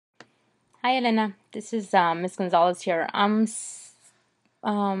Hi Elena, this is Miss Gonzalez here. I'm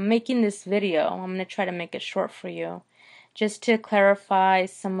making this video. I'm going to try to make it short for you, just to clarify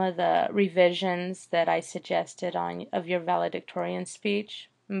some of the revisions that I suggested on of your valedictorian speech.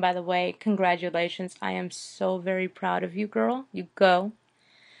 And by the way, congratulations. I am so very proud of you, girl. You go.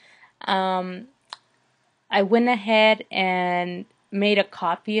 Um, I went ahead and made a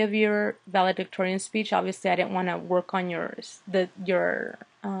copy of your valedictorian speech. Obviously, I didn't want to work on your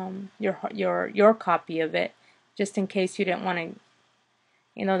copy of it, just in case you didn't want to.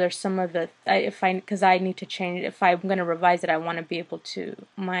 There's some of the because I need to change it. If I'm going to revise it, I want to be able to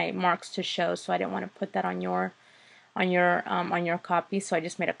my marks to show. So I didn't want to put that on your copy. So I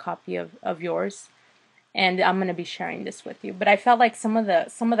just made a copy of yours, and I'm going to be sharing this with you. But I felt like some of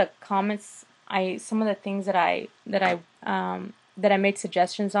the comments, some of the things that I made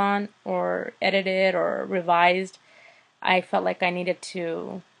suggestions on or edited or revised, I felt like I needed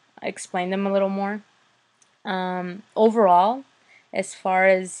to explain them a little more. Overall, as far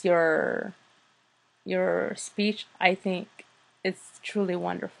as your speech, I think it's truly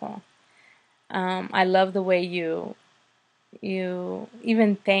wonderful. I love the way you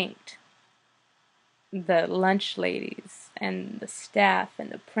even thanked the lunch ladies and the staff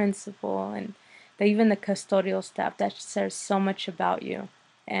and the principal and even the custodial staff. That says so much about you,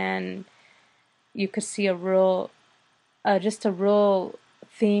 and you could see just a real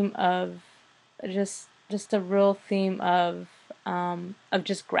theme of just a real theme of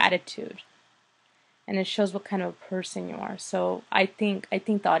just gratitude, and it shows what kind of a person you are. So I think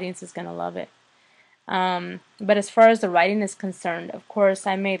the audience is gonna love it. But as far as the writing is concerned, of course,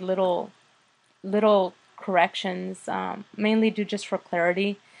 I made little corrections, mainly due just for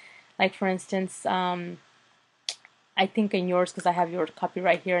clarity. Like for instance, I think in yours, because I have your copy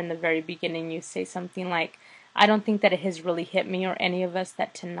right here in the very beginning, you say something like, "I don't think that it has really hit me or any of us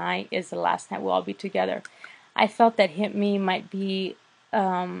that tonight is the last night we'll all be together." I felt that "hit me" might be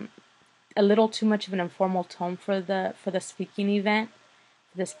a little too much of an informal tone for the speaking event,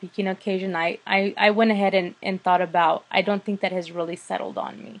 the speaking occasion. I went ahead and thought about, I don't think that has really settled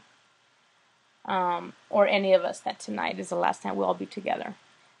on me, or any of us, that tonight is the last night we'll all be together.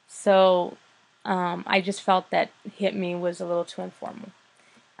 So I just felt that "hit me" was a little too informal.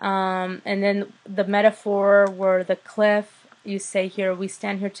 And then the metaphor where the cliff, you say here, "We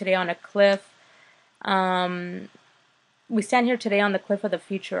stand here today on a cliff. Um, we stand here today on the cliff of the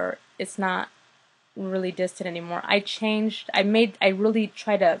future. It's not really distant anymore." I really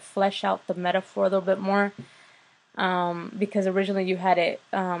tried to flesh out the metaphor a little bit more, because originally you had it,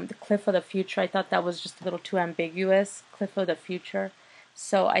 the cliff of the future. I thought that was just a little too ambiguous, cliff of the future.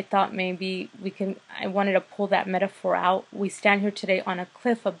 So I thought maybe I wanted to pull that metaphor out. We stand here today on a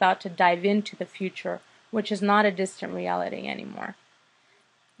cliff about to dive into the future, which is not a distant reality anymore.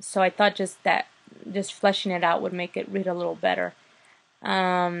 So I thought just fleshing it out would make it read a little better.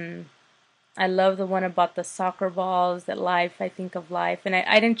 I love the one about the soccer balls, that life, I think of life. And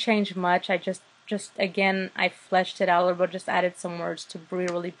I didn't change much. I just again, I fleshed it out a little bit, just added some words to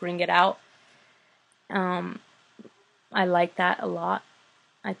really bring it out. I like that a lot.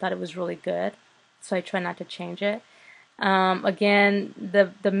 I thought it was really good. So I try not to change it. Again,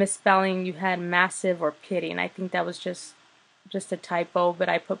 the misspelling, you had "massive" or "pity," and I think that was just a typo, but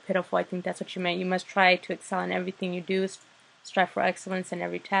I put "pitiful." I think that's what you meant. You must try to excel in everything you do. Strive for excellence in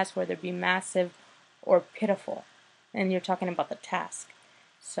every task, whether it be massive or pitiful. And you're talking about the task.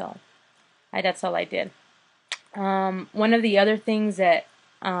 So that's all I did. One of the other things that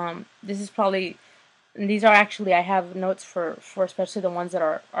this is probably, these are actually, I have notes for especially the ones that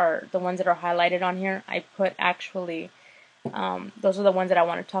are the ones that are highlighted on here. I put actually, those are the ones that I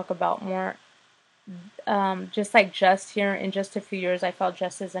want to talk about more. Just like "just" here, in just a few years, I felt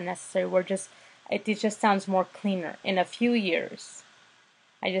 "just" is a necessary word. It just sounds more cleaner. In a few years,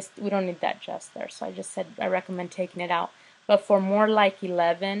 we don't need that "just" there. So I just said I recommend taking it out. But for "more like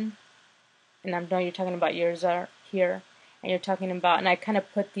 11," and I know you're talking about years are here, and you're talking about, and I kind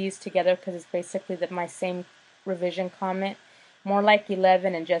of put these together because it's basically my same revision comment. "More like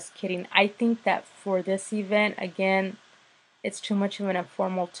 11" and "just kidding." I think that for this event, again, it's too much of an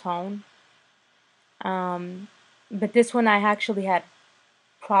informal tone. But this one I actually had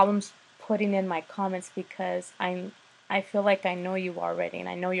problems putting in my comments because I feel like I know you already, and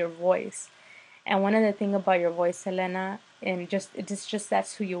I know your voice. And one of the things about your voice, Elena, and it's just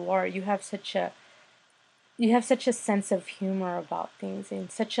that's who you are. You have such a sense of humor about things,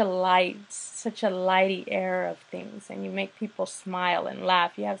 and such a lighty air of things, and you make people smile and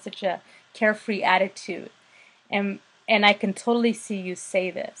laugh. You have such a carefree attitude, and I can totally see you say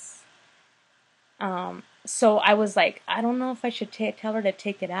this. So I was like, I don't know if I should tell her to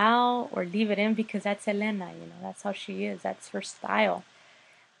take it out or leave it in because that's Elena, that's how she is, that's her style.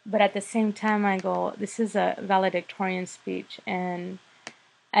 But at the same time, I go, this is a valedictorian speech, and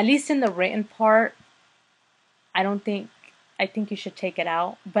at least in the written part, I don't think, I think you should take it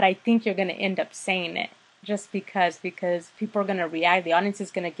out, but I think you're going to end up saying it just because people are going to react. The audience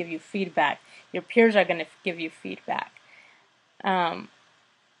is going to give you feedback. Your peers are going to give you feedback. Um,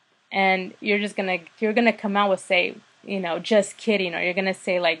 and you're going to come out with say, just kidding, or you're going to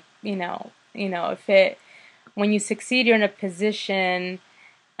say like, if it, when you succeed, you're in a position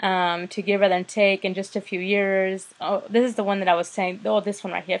to give rather than take in just a few years. Oh, this is the one that I was saying. Oh, this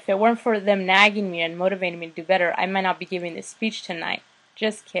one right here. If it weren't for them nagging me and motivating me to do better, I might not be giving this speech tonight.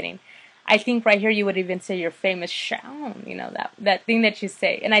 Just kidding. I think right here you would even say your famous "shaun," that thing that you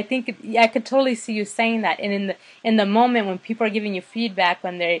say. And I think I could totally see you saying that. And in the moment when people are giving you feedback,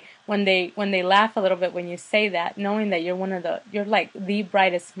 when they laugh a little bit when you say that, knowing that you're like the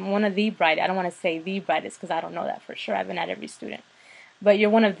brightest, one of the brightest. I don't want to say the brightest because I don't know that for sure. I haven't had every student. But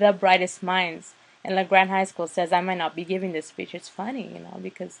you're one of the brightest minds. And LeGrand High School says, I might not be giving this speech. It's funny,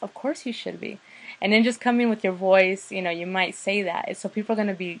 because of course you should be. And then just come in with your voice, you might say that. And so people are going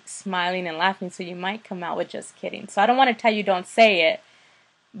to be smiling and laughing, so you might come out with just kidding. So I don't want to tell you don't say it,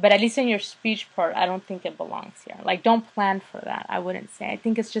 but at least in your speech part, I don't think it belongs here. Like, don't plan for that, I wouldn't say. I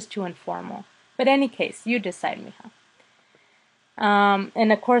think it's just too informal. But in any case, you decide, mija.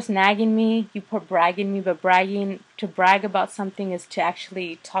 And of course, nagging me, you put bragging me, but to brag about something is to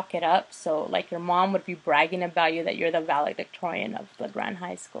actually talk it up. So, like your mom would be bragging about you that you're the valedictorian of LeGrand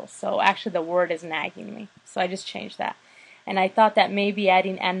High School. So, actually, the word is nagging me. So, I just changed that. And I thought that maybe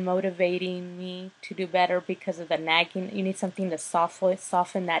adding and motivating me to do better because of the nagging, you need something to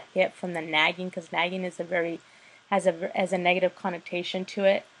soften that hit from the nagging, because nagging is has a negative connotation to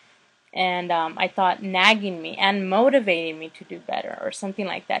it. And I thought nagging me and motivating me to do better or something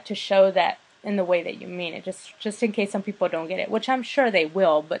like that, to show that in the way that you mean it, just in case some people don't get it, which I'm sure they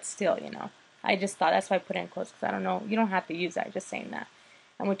will, but still, I just thought that's why I put it in quotes, because I don't know, you don't have to use that, just saying that.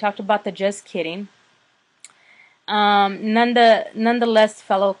 And we talked about the just kidding. Nonetheless,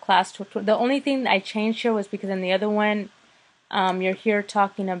 fellow class, the only thing I changed here was because in the other one, you're here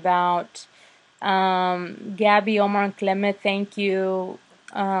talking about Gabby, Omar, and Clement, thank you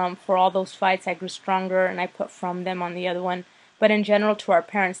for all those fights. I grew stronger, and I put from them on the other one. But in general, to our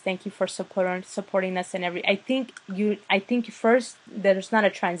parents, thank you for supporting us in every. I think first there's not a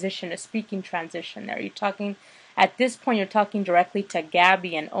transition, a speaking transition there. You're talking at this point. You're talking directly to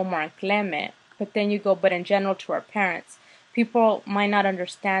Gabby and Omar and Clement. But then you go, but in general, to our parents. People might not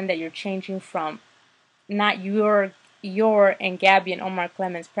understand that you're changing from not your and Gabby and Omar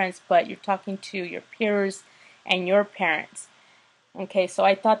Clement's parents, but you're talking to your peers and your parents. Okay, so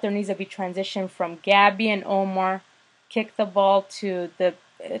I thought there needs to be transition from Gabby and Omar, kick the ball to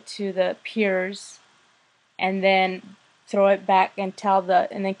the peers, and then throw it back and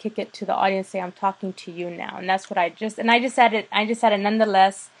and then kick it to the audience. Say, I'm talking to you now, and that's what I just added. I just added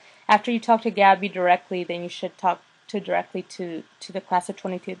nonetheless. After you talk to Gabby directly, then you should talk directly to the class of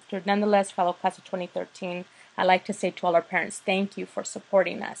 2013. Nonetheless, fellow class of 2013, I like to say to all our parents, thank you for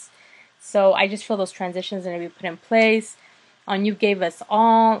supporting us. So I just feel those transitions need to be put in place. You gave us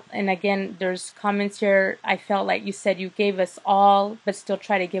all, and again, there's comments here. I felt like you said you gave us all, but still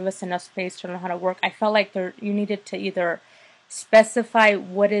try to give us enough space to learn how to work. I felt like you needed to either specify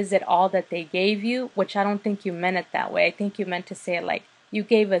what is it all that they gave you, which I don't think you meant it that way. I think you meant to say it like, you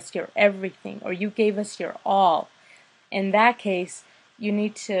gave us your everything, or you gave us your all. In that case, you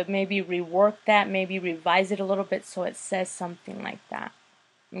need to maybe rework that, maybe revise it a little bit so it says something like that.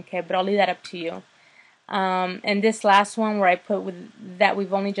 Okay, but I'll leave that up to you. And this last one where I put with that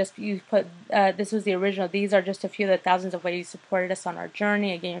we've only just, you put, this was the original, these are just a few of the thousands of ways you supported us on our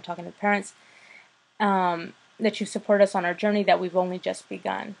journey. Again, you're talking to parents, that you support us on our journey, that we've only just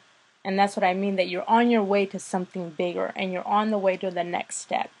begun. And that's what I mean, that you're on your way to something bigger, and you're on the way to the next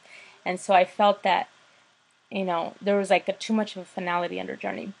step. And so I felt that, there was like too much of a finality under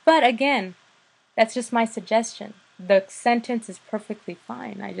journey. But again, that's just my suggestion. The sentence is perfectly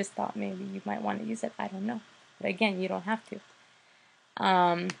fine. I just thought maybe you might want to use it. I don't know. But again, you don't have to.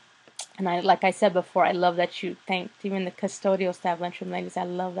 And like I said before, I love that you thanked even the custodial staff, lunchroom ladies. I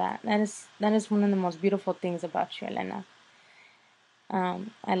love that. That is one of the most beautiful things about you, Elena.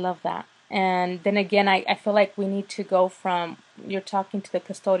 I love that. And then again, I feel like we need to go from, you're talking to the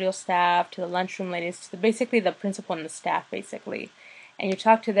custodial staff, to the lunchroom ladies, to basically the principal and the staff, basically. And you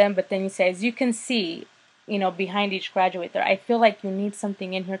talk to them, but then you say, as you can see, behind each graduate there, I feel like you need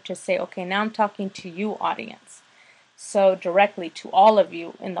something in here to say, okay, now I'm talking to you, audience. so directly to all of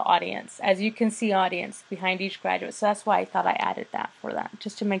you in the audience. As you can see, audience behind each graduate. So that's why I thought I added that for that,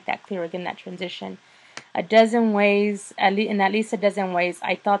 just to make that clear again, that transition. A dozen ways, in at least a dozen ways.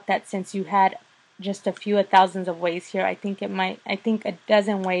 I thought that since you had just a few thousands of ways here, I think a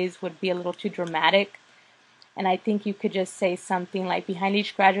dozen ways would be a little too dramatic. And I think you could just say something like, behind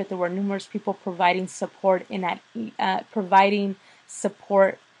each graduate there were numerous people providing support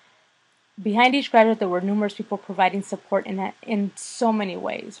behind each graduate there were numerous people providing support in so many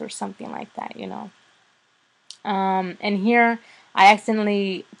ways, or something like that, you know. And here I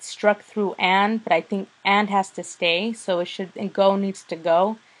accidentally struck through and, but I think and has to stay, so it should, and go needs to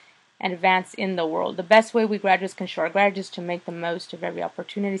go, and advance in the world. The best way we graduates can show our gratitude is to make the most of every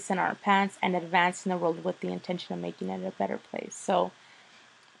opportunity sent our paths and advance in the world with the intention of making it a better place. So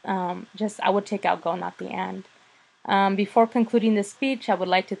just, I would take out go, not the and. Before concluding this speech, I would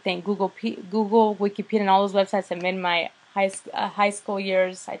like to thank Google, Wikipedia, and all those websites that made my high school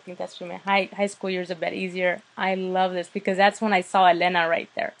years, I think that's true, my high school years a bit easier. I love this because that's when I saw Elena right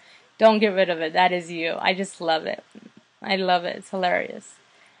there. Don't get rid of it. That is you. I just love it. I love it. It's hilarious.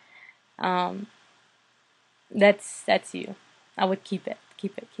 That's you. I would keep it.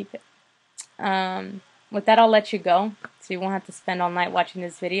 Keep it. With that, I'll let you go, so you won't have to spend all night watching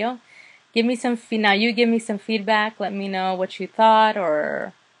this video. Give me some now. You give me some feedback. Let me know what you thought,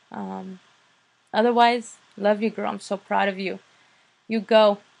 or otherwise, love you, girl. I'm so proud of you. You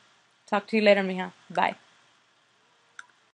go. Talk to you later, mija. Bye.